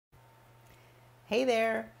Hey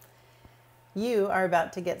there! You are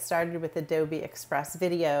about to get started with Adobe Express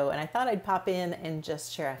Video, and I thought I'd pop in and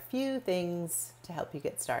just share a few things to help you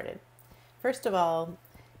get started. First of all,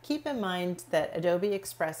 keep in mind that Adobe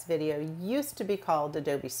Express Video used to be called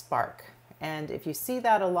Adobe Spark, and if you see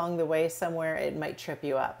that along the way somewhere, it might trip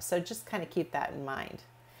you up, so just kind of keep that in mind.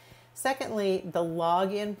 Secondly, the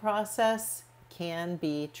login process can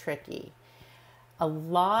be tricky. A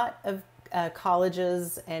lot of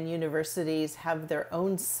colleges and universities have their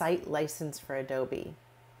own site license for Adobe,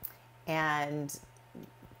 and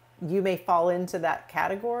you may fall into that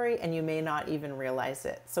category and you may not even realize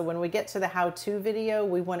it. So when we get to the how-to video,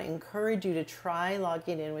 we want to encourage you to try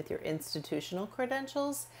logging in with your institutional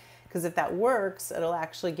credentials, because if that works, it'll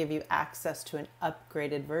actually give you access to an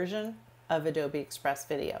upgraded version of Adobe Express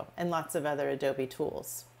Video and lots of other Adobe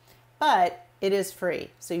tools. But it is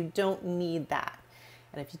free, so you don't need that.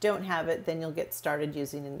 And if you don't have it, then you'll get started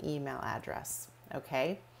using an email address,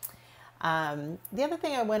 okay? The other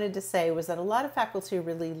thing I wanted to say was that a lot of faculty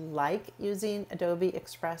really like using Adobe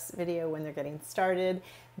Express Video when they're getting started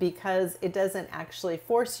because it doesn't actually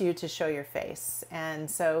force you to show your face.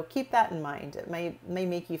 And so keep that in mind. It may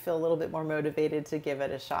make you feel a little bit more motivated to give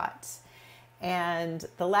it a shot. And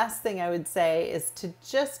the last thing I would say is to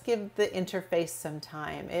just give the interface some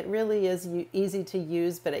time. It really is easy to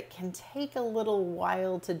use, but it can take a little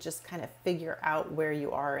while to just kind of figure out where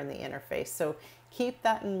you are in the interface. So keep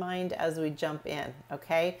that in mind as we jump in,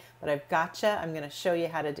 okay? But I've gotcha. I'm going to show you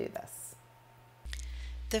how to do this.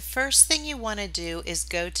 The first thing you want to do is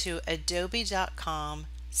go to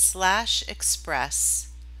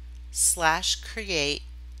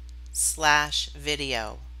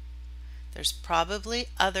adobe.com/express/create/video. There's probably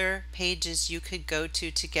other pages you could go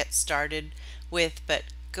to get started with, but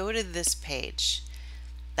go to this page.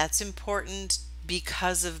 That's important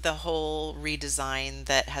because of the whole redesign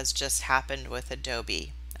that has just happened with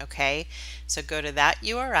Adobe. Okay, so go to that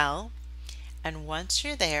URL, and once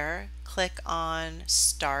you're there, click on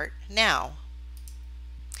Start Now.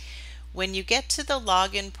 When you get to the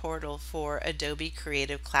login portal for Adobe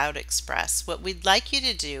Creative Cloud Express, what we'd like you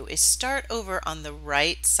to do is start over on the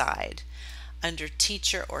right side under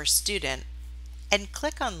Teacher or Student and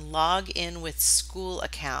click on Log In with School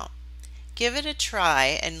Account. Give it a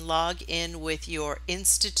try and log in with your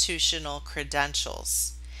institutional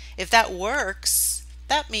credentials. If that works,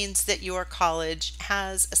 that means that your college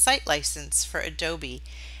has a site license for Adobe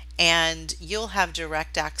and you'll have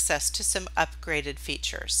direct access to some upgraded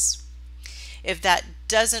features. If that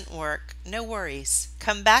doesn't work, no worries.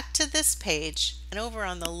 Come back to this page and over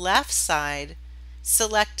on the left side,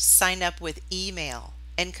 select Sign Up with Email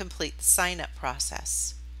and complete the sign up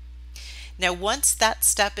process. Now once that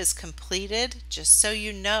step is completed, just so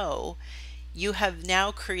you know, you have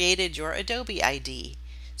now created your Adobe ID.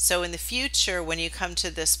 So in the future, when you come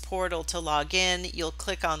to this portal to log in, you'll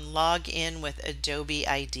click on Log In with Adobe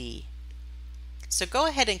ID. So go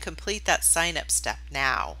ahead and complete that sign up step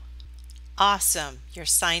now. Awesome, you're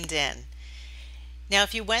signed in. Now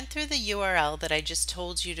if you went through the URL that I just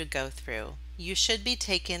told you to go through, you should be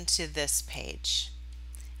taken to this page.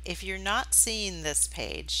 If you're not seeing this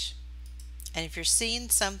page, and if you're seeing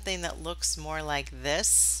something that looks more like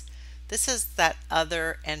this, this is that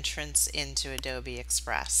other entrance into Adobe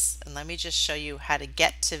Express. And let me just show you how to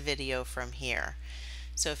get to video from here.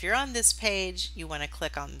 So if you're on this page, you want to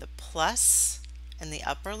click on the plus in the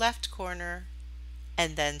upper left corner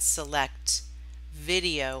and then select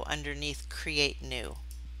Video underneath Create New.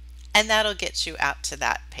 And that'll get you out to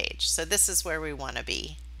that page. So this is where we want to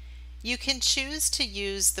be. You can choose to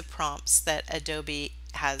use the prompts that Adobe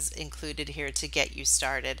has included here to get you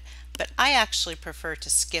started, but I actually prefer to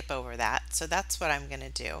skip over that, so that's what I'm going to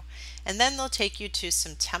do. And then they'll take you to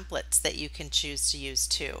some templates that you can choose to use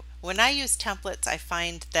too. When I use templates, I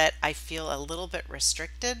find that I feel a little bit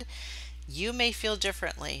restricted. You may feel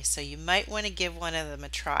differently, so you might want to give one of them a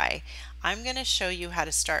try. I'm going to show you how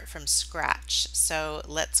to start from scratch. So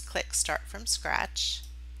let's click Start from Scratch.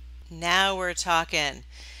 Now we're talking.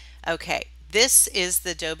 Okay, this is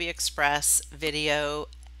the Adobe Express Video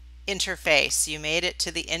interface. You made it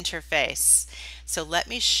to the interface. So let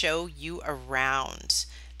me show you around.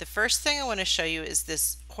 The first thing I want to show you is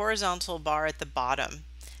this horizontal bar at the bottom.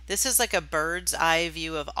 This is like a bird's eye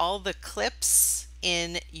view of all the clips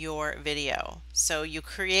in your video. So you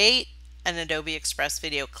create an Adobe Express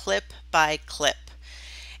video clip by clip,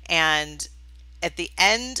 and at the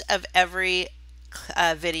end of every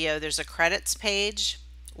video there's a credits page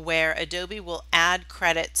where Adobe will add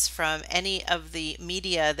credits from any of the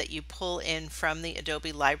media that you pull in from the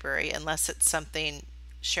Adobe library, unless it's something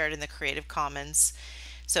shared in the Creative Commons.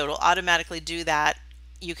 So it'll automatically do that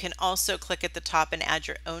You can also click at the top and add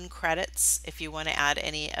your own credits if you want to add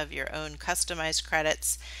any of your own customized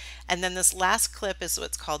credits. And then this last clip is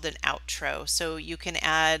what's called an outro. So you can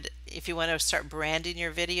add, if you want to start branding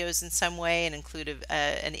your videos in some way and include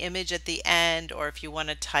an image at the end, or if you want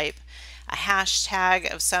to type a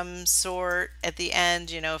hashtag of some sort at the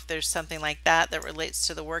end, you know, if there's something like that that relates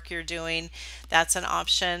to the work you're doing, that's an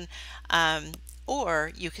option.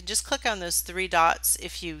 Or you can just click on those three dots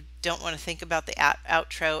if you don't want to think about the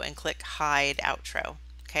outro and click hide outro.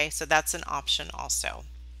 Okay, so that's an option also.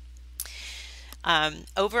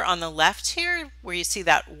 Over on the left here where you see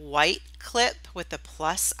that white clip with the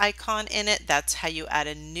plus icon in it, that's how you add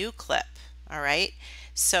a new clip. All right,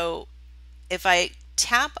 so if I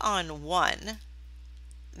tap on one,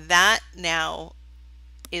 that now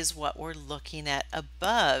is what we're looking at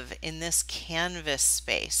above in this canvas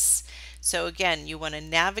space. So again, you want to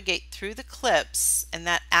navigate through the clips and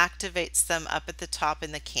that activates them up at the top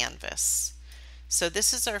in the canvas. So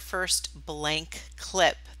this is our first blank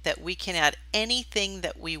clip that we can add anything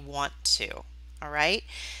that we want to. All right,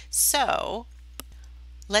 so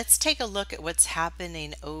let's take a look at what's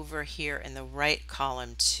happening over here in the right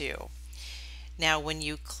column too. Now when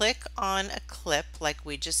you click on a clip like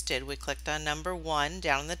we just did, we clicked on number 1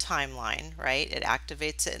 down the timeline, right? It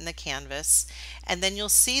activates it in the canvas, and then you'll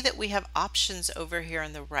see that we have options over here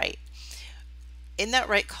on the right. In that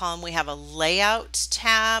right column we have a layout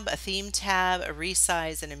tab, a theme tab, a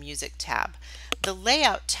resize, and a music tab. The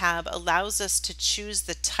layout tab allows us to choose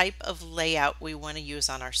the type of layout we want to use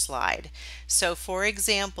on our slide. So for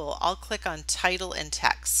example, I'll click on title and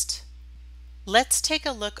text. Let's take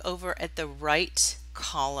a look over at the right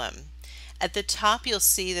column. At the top you'll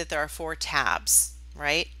see that there are 4 tabs,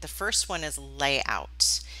 right? The first one is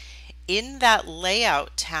layout. In that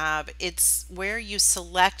layout tab, it's where you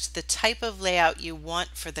select the type of layout you want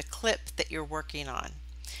for the clip that you're working on.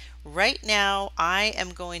 Right now I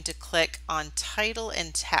am going to click on title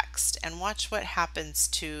and text and watch what happens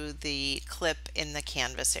to the clip in the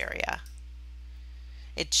canvas area.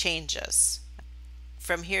 It changes.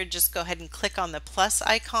 From here, just go ahead and click on the plus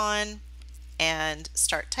icon and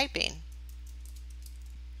start typing.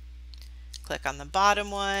 Click on the bottom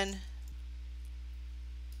one.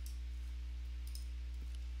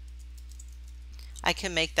 I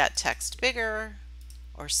can make that text bigger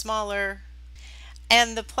or smaller.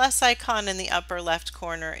 And the plus icon in the upper left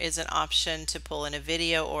corner is an option to pull in a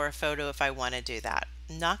video or a photo if I want to do that.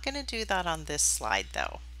 I'm not going to do that on this slide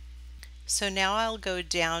though. So now I'll go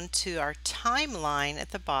down to our timeline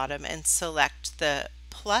at the bottom and select the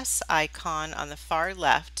plus icon on the far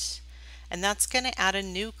left, and that's going to add a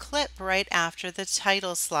new clip right after the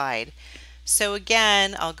title slide. So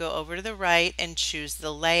again, I'll go over to the right and choose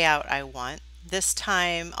the layout I want. This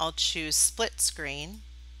time I'll choose split screen,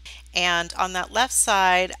 and on that left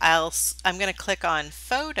side I'm going to click on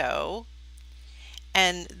photo,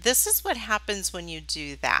 and this is what happens when you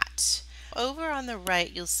do that. Over on the right,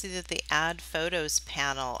 you'll see that the Add Photos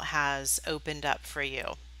panel has opened up for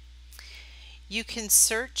you. You can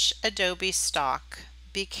search Adobe Stock.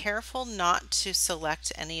 Be careful not to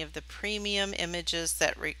select any of the premium images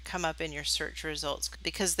that come up in your search results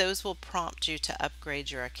because those will prompt you to upgrade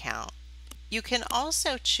your account. You can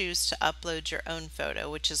also choose to upload your own photo,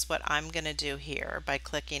 which is what I'm going to do here by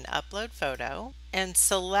clicking Upload Photo and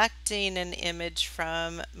selecting an image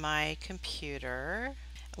from my computer.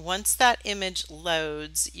 Once that image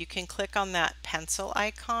loads, you can click on that pencil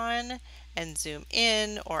icon and zoom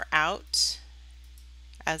in or out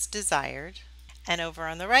as desired. And over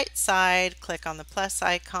on the right side, click on the plus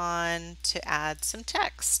icon to add some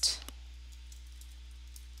text.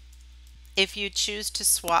 If you choose to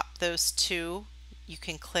swap those two, you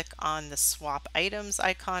can click on the swap items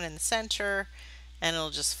icon in the center and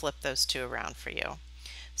it'll just flip those two around for you.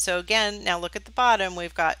 So again, now look at the bottom,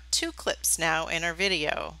 we've got 2 clips now in our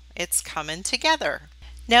video. It's coming together.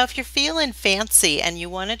 Now if you're feeling fancy and you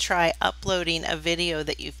want to try uploading a video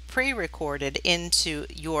that you've pre-recorded into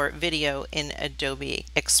your video in Adobe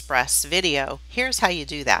Express Video, here's how you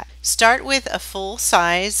do that. Start with a full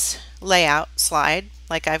size layout slide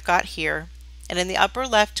like I've got here, and in the upper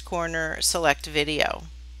left corner select video.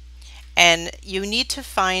 And you need to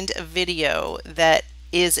find a video that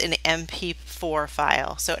is an MP4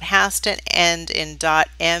 file. So it has to end in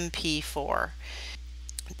 .mp4.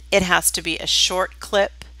 It has to be a short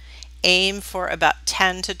clip. Aim for about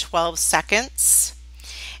 10 to 12 seconds.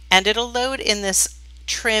 And it'll load in this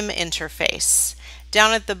trim interface.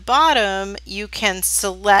 Down at the bottom, you can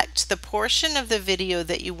select the portion of the video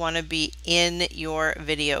that you want to be in your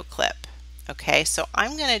video clip. Okay, so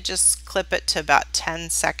I'm going to just clip it to about 10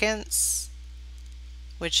 seconds.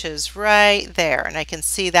 which is right there. And I can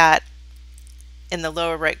see that in the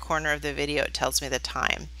lower right corner of the video. It tells me the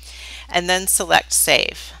time. And then select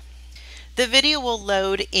Save. The video will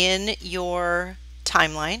load in your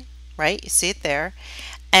timeline, right? You see it there.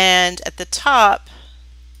 And at the top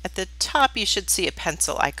you should see a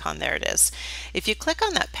pencil icon. There it is. If you click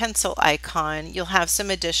on that pencil icon, you'll have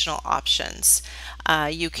some additional options.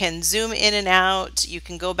 You can zoom in and out, you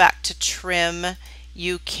can go back to trim,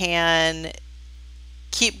 you can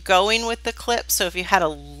keep going with the clip. So if you had a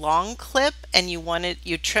long clip and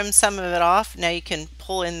you trim some of it off, now you can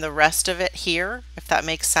pull in the rest of it here, if that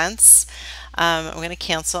makes sense. I'm going to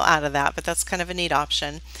cancel out of that, but that's kind of a neat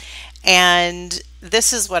option. And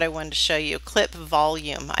this is what I wanted to show you, clip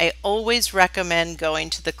volume. I always recommend going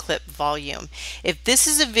to the clip volume. If this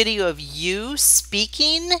is a video of you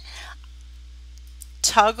speaking,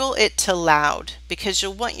 toggle it to loud because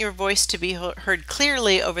you'll want your voice to be heard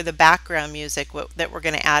clearly over the background music that we're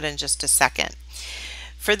going to add in just a second.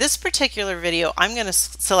 For this particular video, I'm going to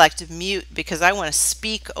select mute because I want to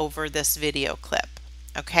speak over this video clip.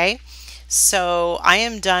 Okay, so I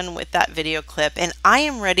am done with that video clip and I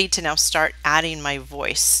am ready to now start adding my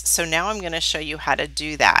voice. So now I'm going to show you how to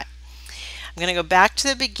do that. I'm going to go back to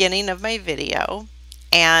the beginning of my video,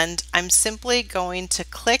 and I'm simply going to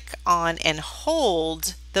click on and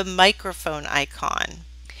hold the microphone icon.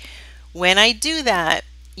 When I do that,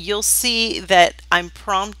 you'll see that I'm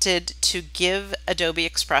prompted to give Adobe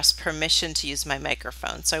Express permission to use my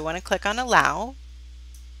microphone. So I want to click on Allow,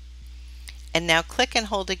 and now click and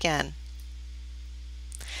hold again.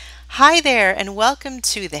 Hi there, and welcome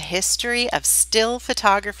to the history of still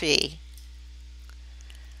photography.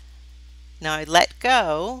 Now I let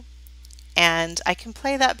go, and I can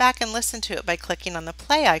play that back and listen to it by clicking on the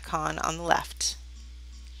play icon on the left.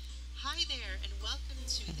 Hi there, and welcome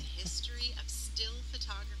to the history of still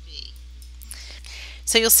photography.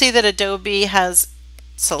 So you'll see that Adobe has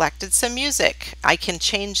selected some music. I can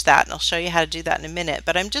change that, and I'll show you how to do that in a minute,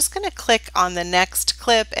 but I'm just going to click on the next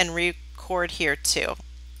clip and record here too.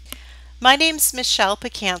 My name's Michelle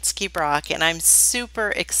Pacansky-Brock, and I'm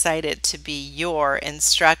super excited to be your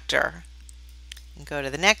instructor. Go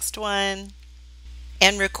to the next one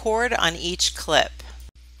and record on each clip.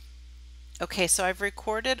 Okay, so I've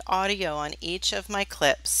recorded audio on each of my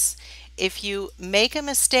clips. If you make a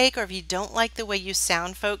mistake or if you don't like the way you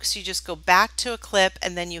sound, folks, you just go back to a clip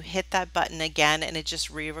and then you hit that button again and it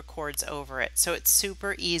just re-records over it. So it's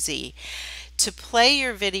super easy. To play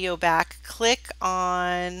your video back, click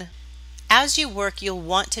on... As you work, you'll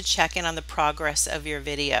want to check in on the progress of your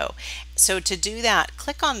video. So to do that,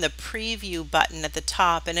 click on the preview button at the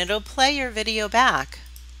top and it'll play your video back.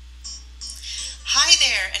 Hi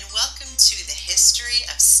there, and welcome to the history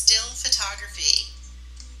of still photography.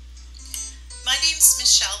 My name's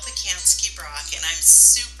Michelle Pacansky-Brock, and I'm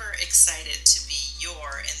super excited to be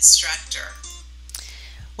your instructor.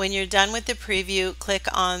 When you're done with the preview, click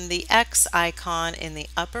on the X icon in the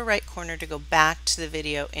upper right corner to go back to the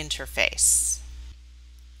video interface.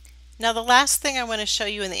 Now the last thing I want to show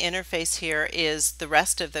you in the interface here is the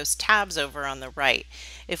rest of those tabs over on the right.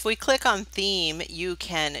 If we click on theme, you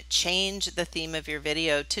can change the theme of your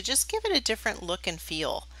video to just give it a different look and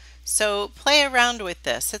feel. So play around with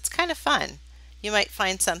this. It's kind of fun. You might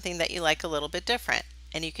find something that you like a little bit different,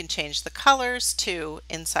 and you can change the colors too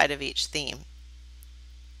inside of each theme.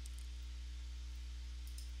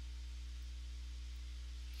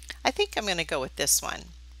 I think I'm going to go with this one.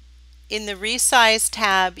 In the Resize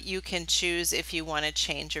tab, you can choose if you want to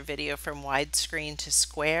change your video from widescreen to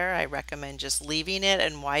square. I recommend just leaving it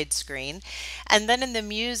in widescreen. And then in the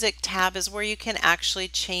Music tab is where you can actually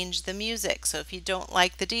change the music. So if you don't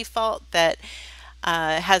like the default that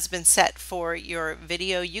has been set for your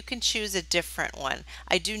video, you can choose a different one.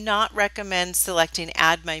 I do not recommend selecting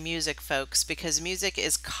Add My Music, folks, because music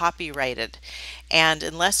is copyrighted, and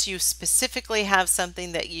unless you specifically have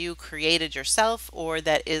something that you created yourself or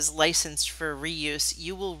that is licensed for reuse,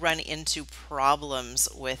 you will run into problems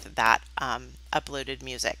with that uploaded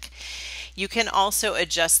music. You can also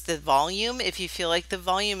adjust the volume if you feel like the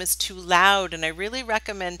volume is too loud, and I really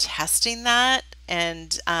recommend testing that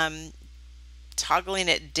and toggling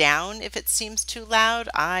it down if it seems too loud.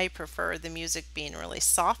 I prefer the music being really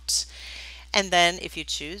soft. And then if you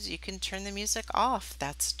choose, you can turn the music off.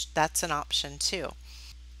 That's an option too.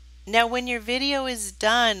 Now when your video is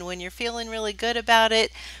done, when you're feeling really good about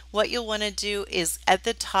it, what you'll want to do is at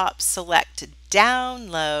the top select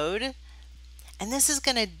download. And this is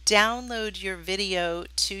going to download your video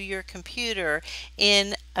to your computer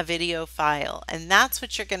in a video file. And that's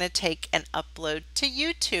what you're going to take and upload to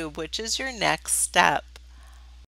YouTube, which is your next step.